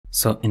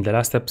So in the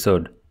last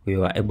episode, we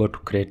were able to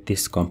create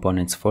this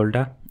components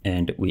folder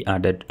and we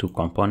added two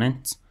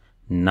components,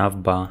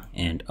 navbar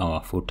and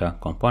our footer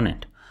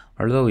component.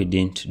 Although we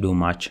didn't do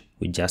much,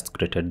 we just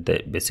created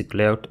the basic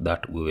layout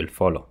that we will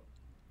follow.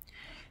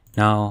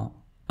 Now,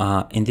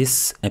 in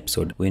this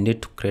episode, we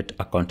need to create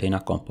a container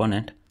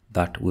component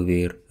that we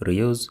will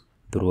reuse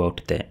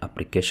throughout the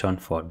application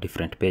for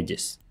different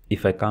pages.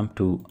 If I come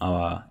to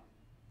our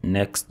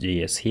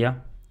Next.js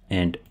here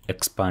and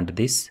expand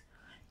this,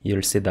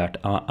 you'll see that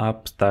our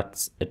app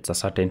starts at a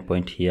certain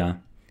point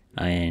here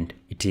and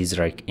it is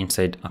like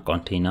inside a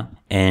container.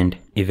 And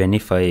even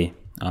if I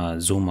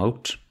zoom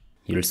out,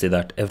 you'll see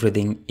that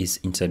everything is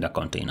inside a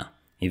container,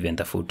 even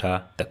the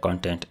footer, the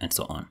content, and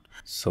so on.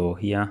 So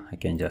here I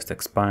can just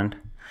expand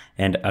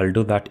and I'll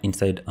do that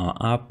inside our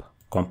app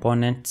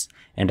components,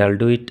 and I'll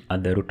do it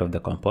at the root of the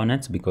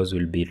components because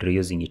we'll be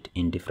reusing it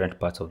in different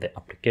parts of the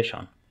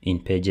application, in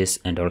pages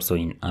and also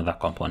in other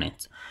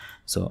components.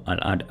 So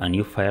I'll add a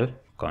new file,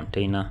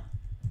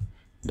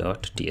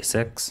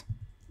 container.tsx.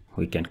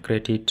 We can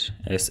create it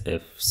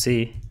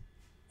sfc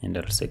and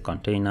I'll say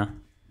container.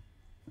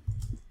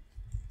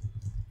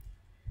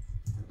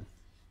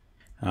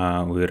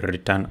 We'll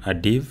return a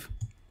div,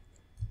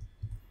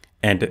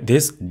 and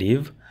this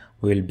div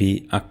will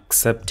be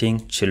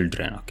accepting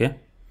children. Okay,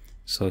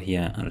 so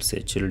here I'll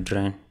say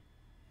children,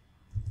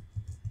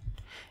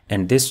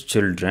 and this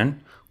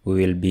children we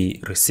will be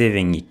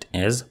receiving it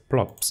as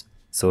props.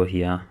 So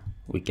here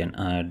we can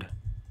add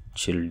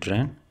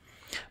children,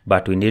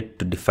 but we need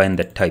to define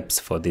the types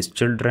for these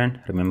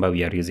children. Remember,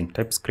 we are using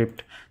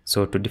TypeScript.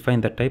 So to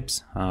define the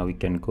types, we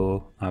can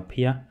go up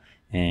here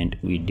and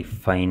we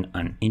define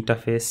an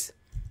interface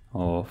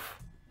of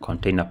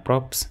container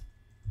props,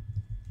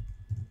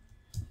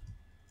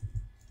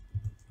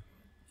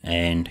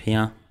 and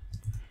here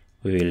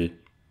we will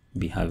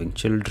be having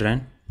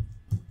children,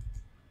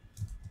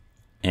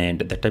 and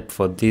the type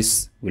for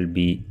this will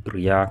be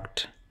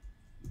React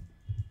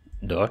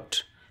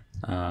node.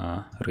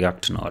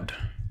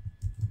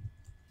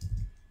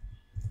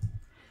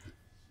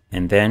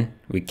 And then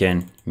we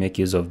can make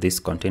use of this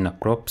container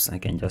props. I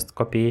can just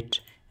copy it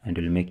and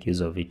we'll make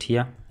use of it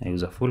here. I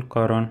use a full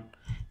colon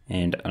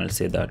and I'll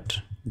say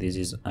that this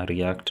is a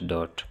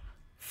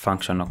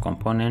React.functional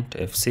component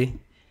fc,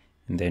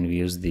 and then we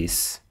use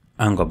these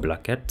angle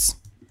brackets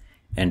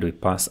and we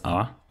pass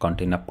our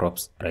container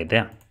props right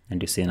there,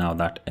 and you see now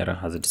that error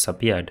has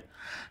disappeared.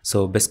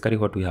 So basically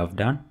what we have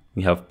done,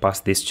 we have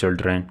passed these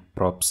children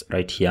props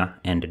right here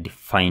and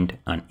defined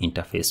an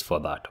interface for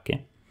that.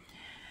 Okay,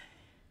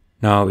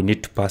 now we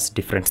need to pass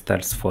different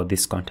styles for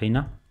this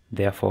container.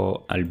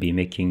 Therefore I'll be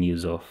making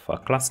use of a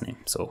class name.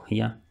 So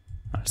here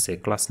I'll say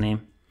class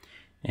name,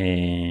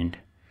 and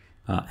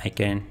I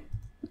can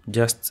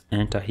just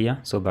enter here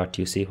so that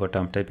you see what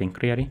I'm typing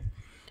clearly,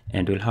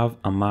 and we'll have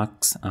a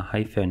max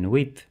hyphen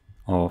width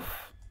of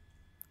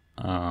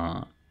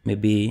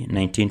maybe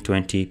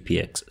 1920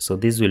 px. So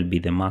this will be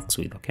the max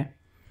width. Okay,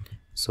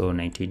 so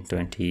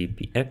 1920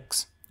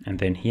 px, and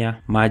then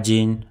here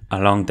margin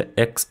along the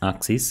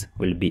x-axis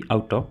will be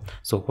auto.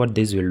 So what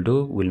this will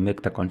do will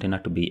make the container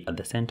to be at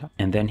the center,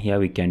 and then here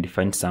we can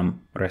define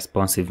some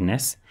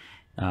responsiveness.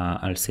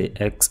 I'll say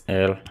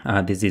XL.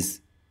 This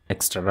is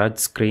extra large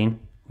screen.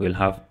 We'll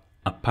have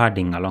a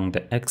padding along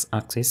the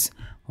x-axis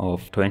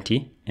of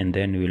 20, and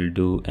then we'll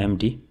do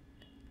MD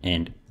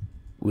and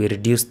we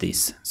reduce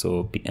this.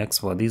 So px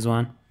for this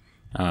one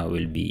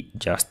will be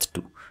just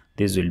 2.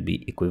 This will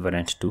be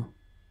equivalent to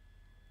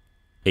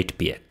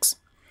 8px.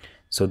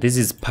 So this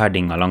is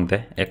padding along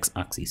the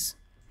x-axis.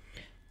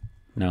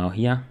 Now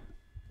here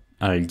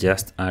I'll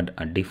just add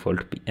a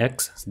default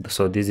px.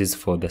 So this is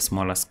for the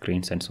smaller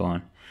screens and so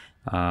on,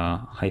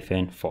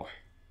 -4,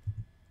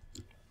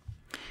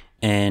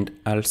 and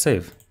I'll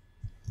save.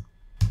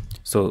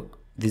 So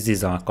this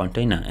is our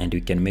container and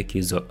we can make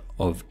use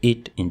of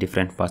it in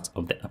different parts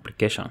of the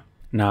application.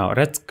 Now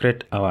let's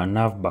create our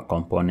navbar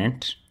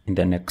component in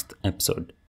the next episode.